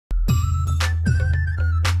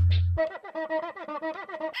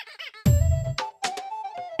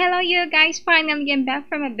Hello you guys, finally I'm back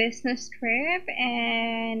from a business trip,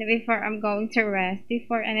 and before I'm going to rest,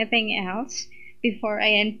 before anything else, before I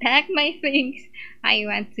unpack my things, I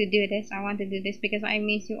want to do this. I want to do this because I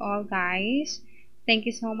miss you all, guys. Thank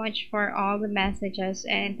you so much for all the messages,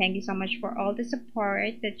 and thank you so much for all the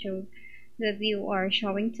support that you are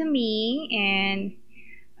showing to me, and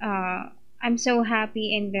I'm so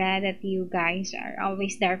happy and glad that you guys are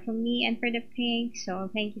always there for me and for the pink. So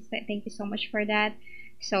thank you so much for that.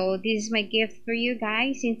 So this is my gift for you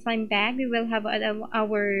guys. Since I'm back, we will have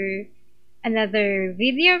another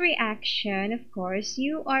video reaction. Of course,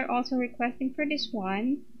 you are also requesting for this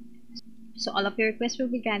one, so all of your requests will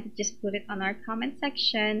be granted. Just put it on our comment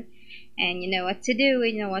section, and you know what to do.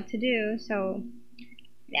 You know what to do. So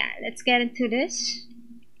yeah, let's get into this.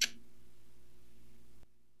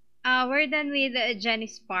 We're done with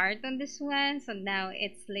Jenny's part on this one, so now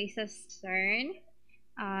it's Lisa's turn.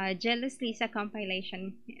 Jealous Lisa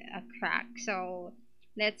compilation crack. So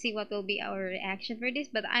let's see what will be our reaction for this,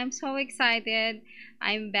 but I'm so excited.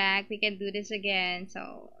 I'm back. We can do this again,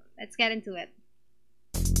 so let's get into it.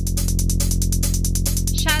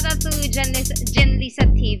 Shout out to Jen Lisa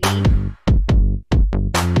TV.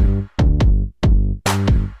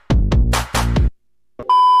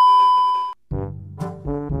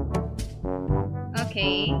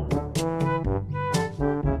 Okay.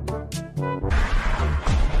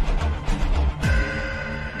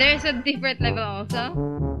 There's a different level also.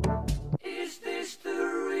 Is this the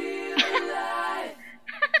real life?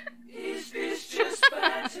 Is this just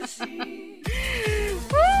fantasy?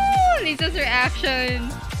 Woo! Lisa's reaction.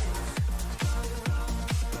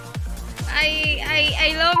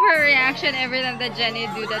 I love her reaction every time that Jenny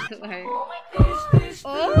do that to her.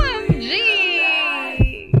 OMG!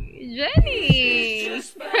 Jenny!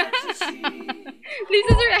 Lisa's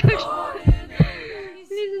reaction.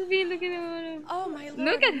 Lisa's being looking at her. Oh my lord!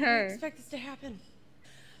 Look at her. I didn't expect this to happen.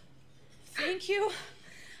 Thank you.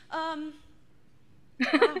 Wow.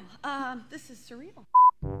 This is surreal.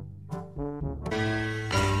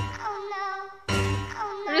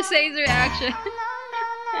 Mercedes' reaction.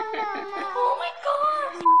 Oh my god!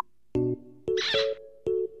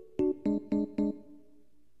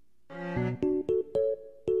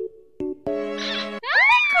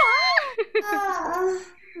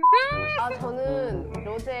 저는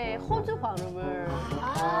로제의 호주 발음을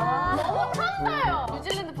너무 탐나요.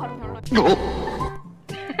 뉴질랜드 발음 별로.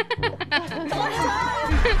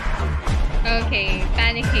 Okay,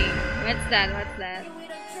 panicking. What's that? What's that?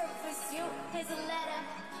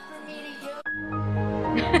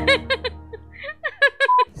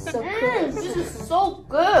 So good. This is so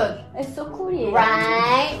good. It's so cool.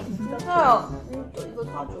 Right? 이거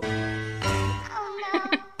사줘.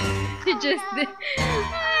 She just did.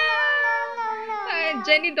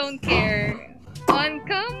 Jenny don't care. On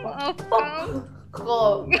come, off come.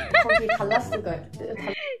 그거 거기 달라스가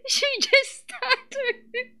She just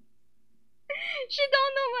stuttered. She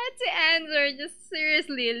don't know what to answer. Just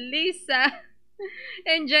seriously, Lisa.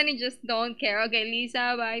 And Jenny just don't care. Okay,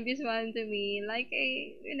 Lisa, buy this one to me. Like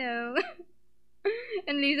a, you know.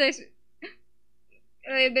 And Lisa is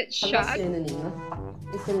a bit shocked. 달라스에는 있나?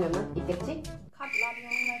 있으려나? 있겠지?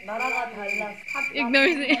 나라가 달라.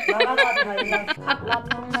 Ignores it. 나라가 달라.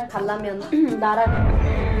 달라면 나라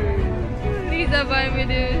Lisa, buy me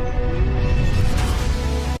this.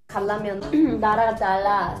 갈라면 나라가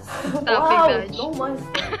달라. Stop 와우, it, 너무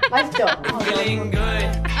맛있어. 맛있죠? Feeling good.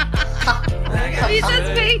 Lisa's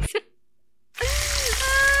face.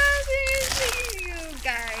 Seriously, you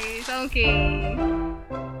guys. Okay.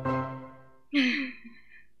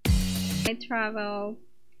 I travel,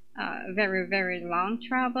 very long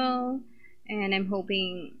travel, and I'm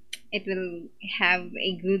hoping it will have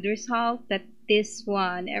a good result. But this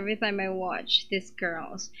one, every time I watch these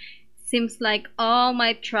girls, seems like all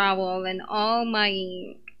my travel and all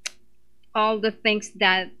the things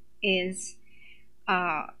that is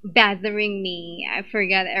bothering me, I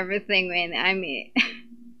forget everything when I'm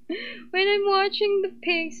when I'm watching the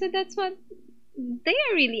pigs. So that's what they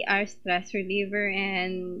really are, stress reliever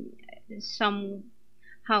and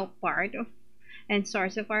somehow part of and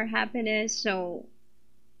source of our happiness. So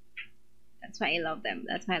that's why I love them.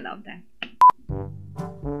 That's why I love them.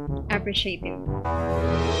 I appreciate it.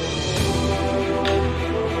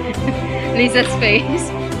 Lisa's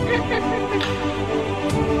face.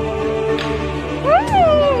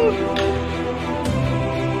 Woo!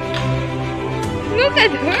 Look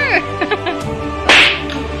at her.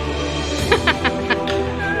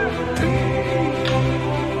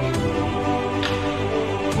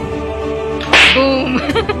 Boom.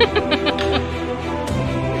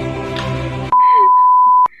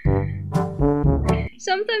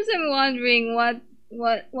 wondering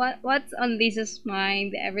what's on Lisa's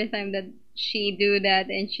mind every time that she do that,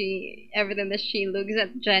 and every time that she looks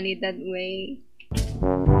at Jenny that way.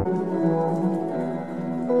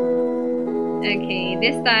 Okay,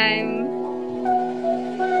 this time.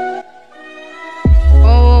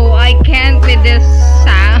 Oh, I can't with this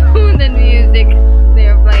sound and music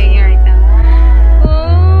they're playing right now.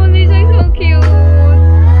 Oh, Lisa is so cute.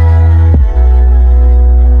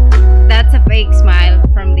 That's a fake smile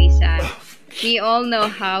from Lisa. We all know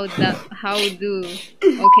how do.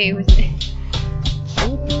 Okay, who's it?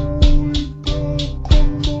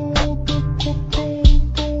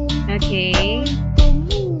 Okay.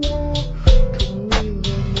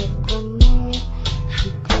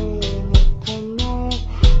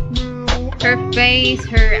 Her face,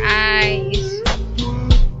 her eyes.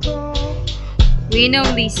 We know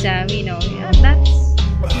Lisa, we know. Yeah, that's...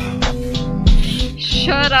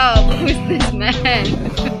 Shut up, who's this man?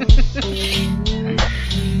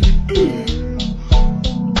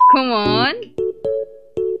 Come on.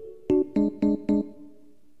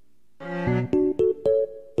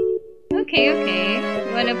 Okay.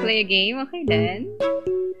 Wanna play a game? Okay then.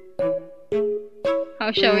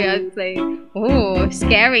 How shall we play? Oh,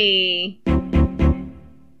 scary.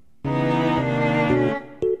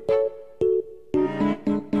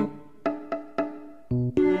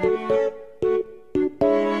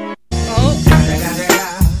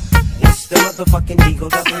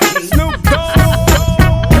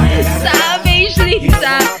 Savage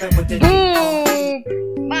Lisa! Boom!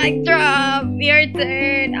 Mic drop! Your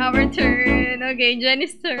turn! Our turn! Okay,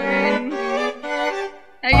 Jenny's turn.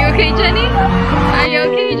 Are you okay, Jenny? Are you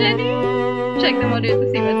okay, Jenny? Check the monitor to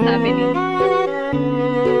see what's happening.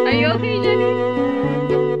 Are you okay, Jenny?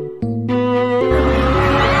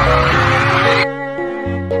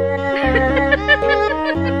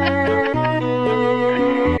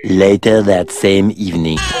 Later that same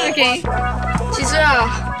evening. Okay. 지수야,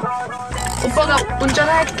 오빠가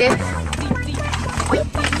운전할게.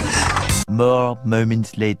 More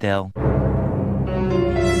moments later.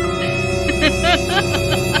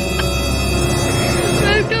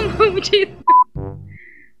 Welcome home, Jesus.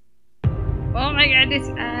 Oh my god, this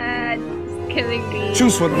ad is killing me.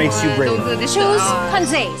 Choose what makes you brave. Don't do this to Choose us.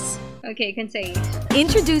 Consays. Okay, Consay.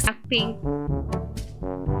 Introduce BLACKPINK.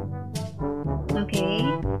 Okay.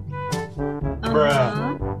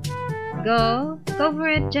 Bruh. Go for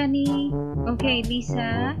it, Jenny. Okay,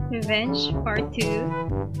 Lisa. Revenge Part 2.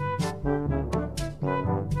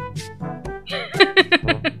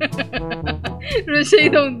 Roche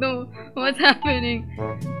don't know what's happening.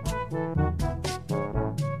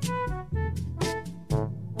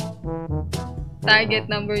 Target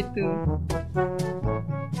number 2.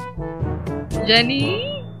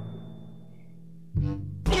 Jenny?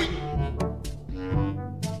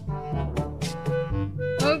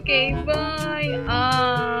 Okay, bye.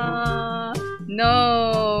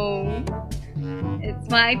 No. It's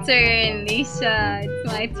my turn, Lisa. It's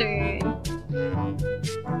my turn.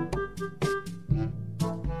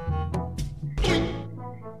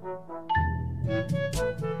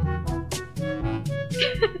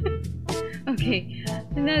 Okay,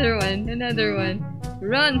 another one.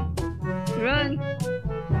 Run!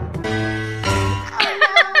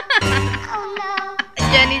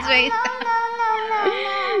 Jenny's face.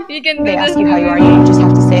 You can do They ask this. you how you are, you just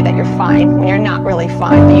have to say that you're fine when you're not really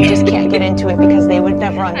fine, but you just can't get into it because they would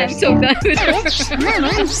never I'm so understand. done with her.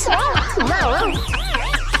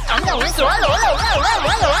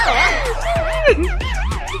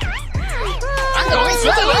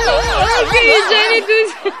 Okay, Jenny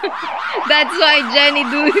do. That's why Jenny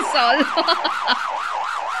do solo.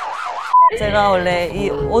 제가 원래 이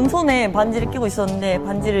온손에 반지를 끼고 있었는데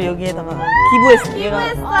반지를 여기에다가 기부했어요. 얘가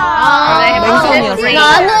맹손이었어요.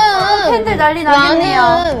 나는 팬들 난리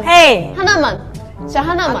나겠네요. 헤이! 하나만. 진짜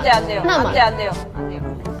하나만. 안 돼요. 하나만. 안 돼요.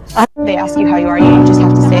 They ask you how you are, you just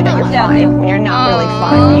have to say that you're fine when you're not really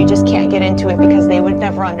fine, but you just can't get into it because they would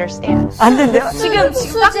never understand. 안 된대요. 지금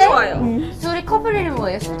딱 좋아요. 둘이 커플 이름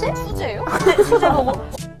뭐예요? 수제? 수제요? 수제 보고.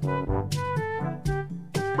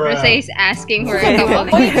 Rose is asking for a couple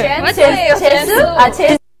names. What's 제수? 아,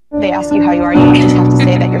 제수. They ask you how you are, you just have to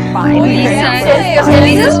say that you're fine when you're not really fine, but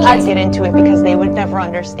you just can't get into it because they would never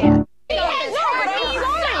understand.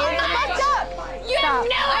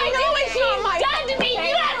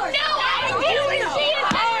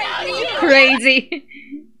 crazy?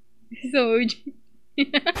 So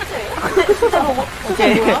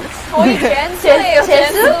거의 젠스예요.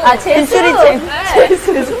 젠스? 아, 젠스리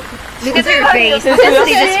젠스. Look at her face. Look at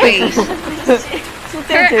Lisa's face.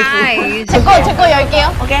 Her eyes. 제 거 열게요.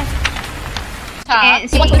 오케이. And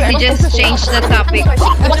see, we just changed the topic.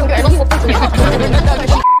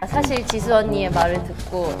 사실 지수 언니의 말을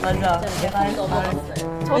듣고 맞아. 내가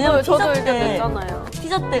넘어갔어요. 왜냐면 저도 피자 의견 때 냈잖아요.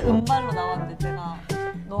 피자 때 음발로 나왔는데 제가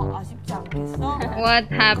너 아쉽지 않겠어?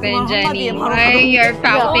 What happened, 그걸 한마디에 Jenny? 바로 Why you're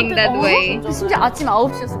pouting that way? 심지어 아침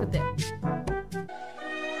 9시였어 그때.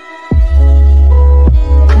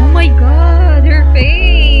 Oh my god, her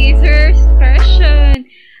face, her expression.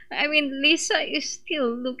 I mean, Lisa is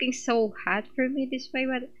still looking so hot for me this way,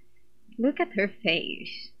 but look at her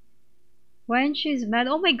face. When she's mad,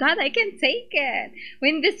 oh my god, I can't take it.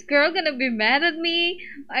 When this girl gonna be mad at me,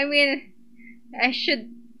 I mean, I should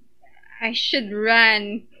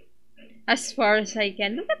run as far as I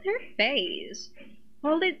can. Look at her face.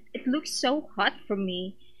 All it looks so hot for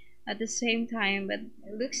me at the same time, but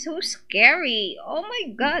it looks so scary. Oh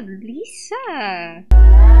my god, Lisa.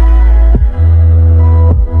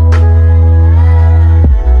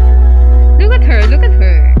 Look at her, look at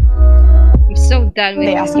her. I'm so done with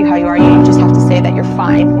They ask you how you are, you just have to say that you're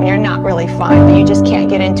fine when you're not really fine, but you just can't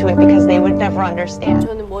get into it because they would never understand.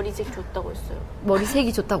 저는 머리색 좋다고 했어요.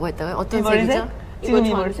 머리색이 좋다고 했다고요? 어떤 머리색? 색이죠? 지금 이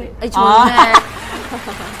머리색? 아니 저는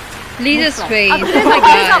Lisa's face. Oh my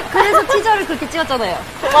god. 그래서 티저를 그렇게 찍었잖아요.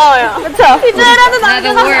 고마워요. 티저라는 Not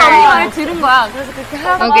a 언니 말 word. 들은 거야. 그래서 그렇게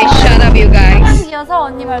하고 Okay, shut up, you guys. 이어서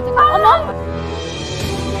언니 말 듣고 어머.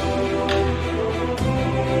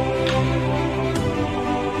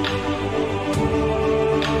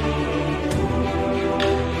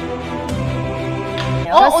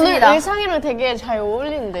 오늘 의상이랑 되게 잘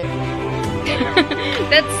어울리는데.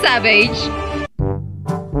 That's savage.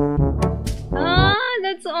 Ah,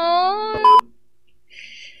 that's all.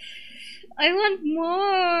 I want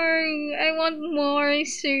more. I want more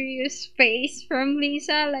serious face from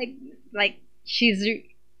Lisa. Like she's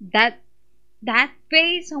that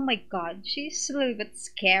face. Oh my god, she's a little bit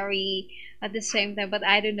scary at the same time. But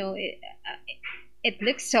I don't know. It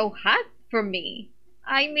looks so hot for me.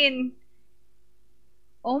 I mean,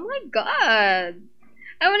 oh my god.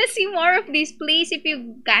 I want to see more of these. Please, if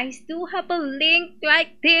you guys do have a link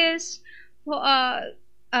like this,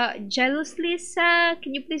 Jealous Lisa,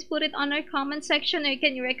 can you please put it on our comment section, or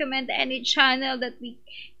can you recommend any channel that we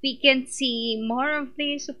can see more of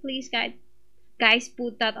this? So please, guys,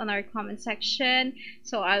 put that on our comment section.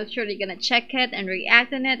 So I'll surely gonna check it and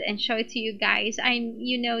react on it and show it to you guys.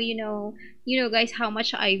 You know, guys, how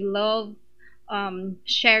much I love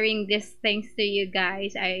sharing these things to you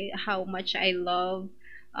guys. How much I love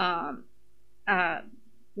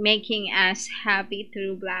making us happy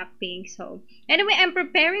through Blackpink. So anyway, I'm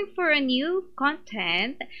preparing for a new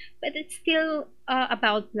content, but it's still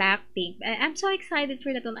about Blackpink. I'm so excited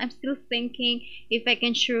for that one. I'm still thinking if I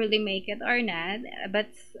can surely make it or not, but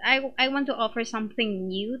I want to offer something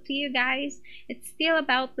new to you guys. It's still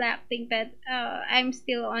about Blackpink, but I'm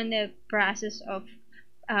still on the process of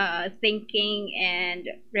thinking and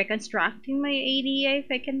reconstructing my idea if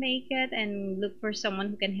I can make it, and look for someone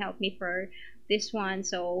who can help me for this one.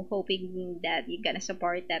 So hoping that you're gonna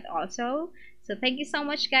support that also. So thank you so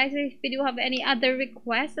much, guys. If you do have any other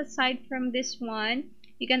requests aside from this one,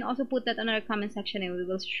 you can also put that on our comment section and we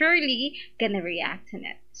will surely gonna react on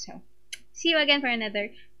it. So see you again for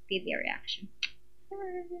another video reaction.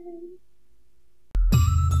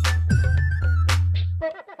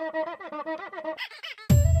 Bye.